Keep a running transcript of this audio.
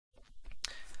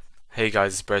Hey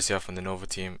guys, it's Brez here from the Nova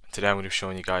team. Today I'm going to be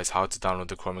showing you guys how to download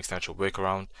the Chrome extension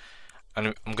Workaround,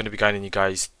 and I'm going to be guiding you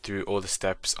guys through all the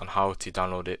steps on how to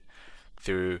download it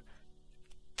through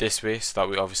this way, so that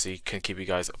we obviously can keep you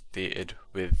guys updated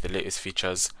with the latest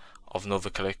features of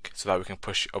NovaClick, so that we can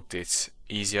push updates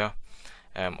easier,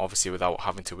 obviously without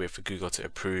having to wait for Google to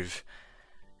approve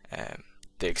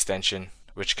the extension,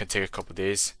 which can take a couple of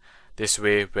days. This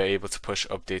way we're able to push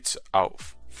updates out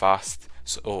fast.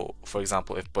 So for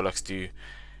example, if Bullocks do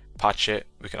patch it,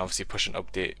 we can obviously push an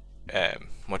update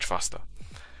much faster.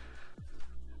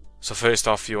 So first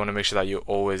off, you want to make sure that you're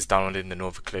always downloading the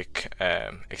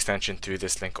NovaClick extension through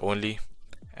this link only.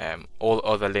 All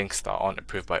other links that aren't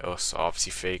approved by us are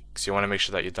obviously fake, so you want to make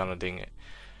sure that you're downloading it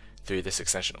through this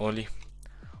extension only.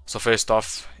 So first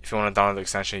off, if you want to download the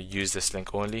extension, use this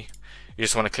link only. You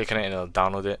just want to click on it and it'll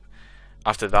download it.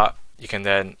 After that, you can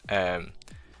then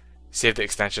save the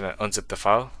extension and unzip the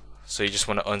file. So you just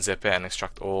want to unzip it and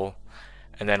extract all,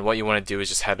 and then what you want to do is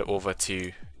just head over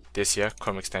to this here,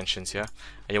 Chrome extensions here,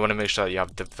 and you want to make sure that you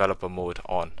have developer mode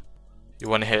on. You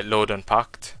want to hit load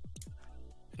unpacked,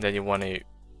 and then you want to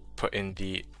put in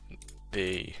the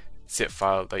zip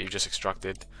file that you just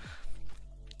extracted,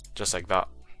 just like that.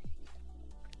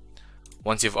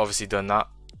 Once you've obviously done that,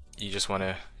 you just want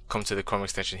to come to the Chrome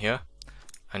extension here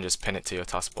and just pin it to your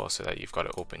taskbar so that you've got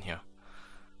it open here.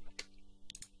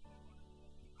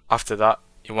 After that,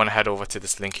 you want to head over to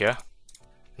this link here.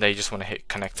 Now you just want to hit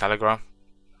connect Telegram,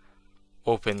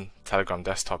 open Telegram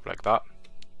desktop like that,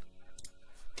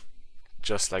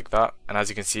 just like that, and as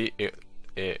you can see,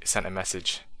 it sent a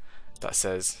message that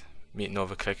says meet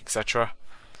NovaClick, etc.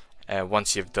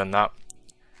 Once you've done that,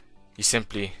 you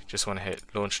simply just want to hit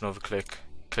launch NovaClick,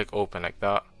 click open like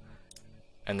that,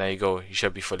 and there you go, you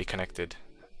should be fully connected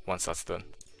once that's done.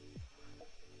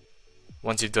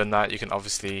 Once you've done that, you can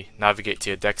obviously navigate to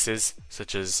your dexes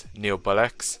such as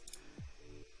NeoBullocks,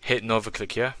 hit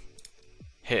NovaClick here,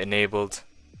 hit enabled,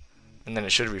 and then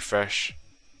it should refresh,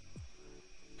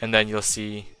 and then you'll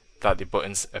see that the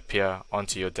buttons appear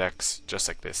onto your dex just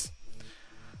like this.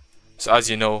 So as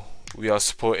you know, we are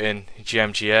supporting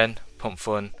GMGN,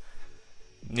 PumpFun,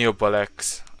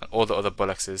 NeoBullocks, and all the other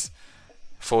Bullockses,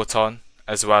 Photon,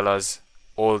 as well as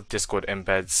all Discord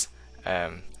embeds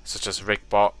such as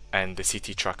RickBot and the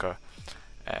CT tracker,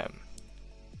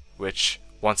 which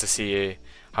once a CA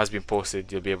has been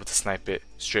posted, you'll be able to snipe it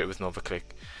straight with NovaClick.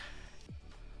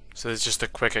 So there's just a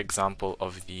quick example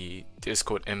of the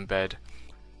Discord embed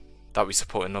that we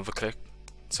support in NovaClick.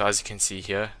 So as you can see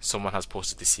here, someone has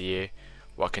posted the CA.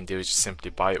 What I can do is just simply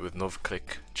buy it with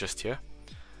NovaClick just here.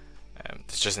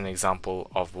 It's just an example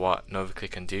of what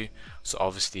NovaClick can do. So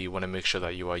obviously you want to make sure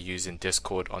that you are using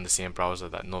Discord on the same browser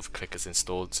that NovaClick is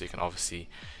installed, so you can obviously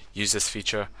use this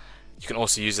feature. You can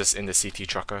also use this in the CT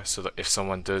tracker, so that if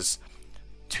someone does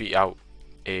tweet out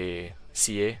a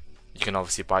CA, you can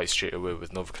obviously buy it straight away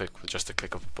with NovaClick with just a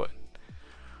click of a button.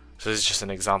 So this is just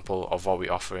an example of what we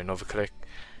offer in NovaClick.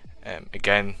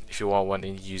 Again, if you are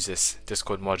wanting to use this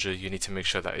Discord module, you need to make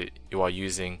sure that you are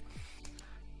using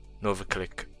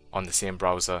NovaClick on the same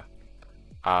browser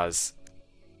as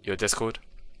your Discord,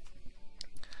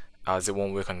 as it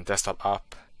won't work on the desktop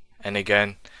app. And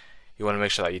again, you want to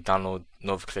make sure that you download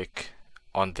NovaClick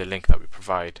on the link that we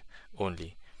provide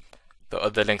only. The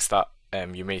other links that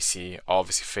you may see are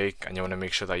obviously fake, and you want to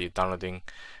make sure that you're downloading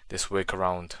this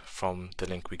workaround from the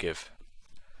link we give.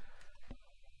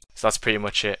 So that's pretty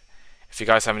much it. If you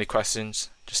guys have any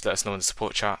questions, just let us know in the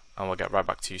support chat and we'll get right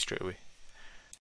back to you straight away.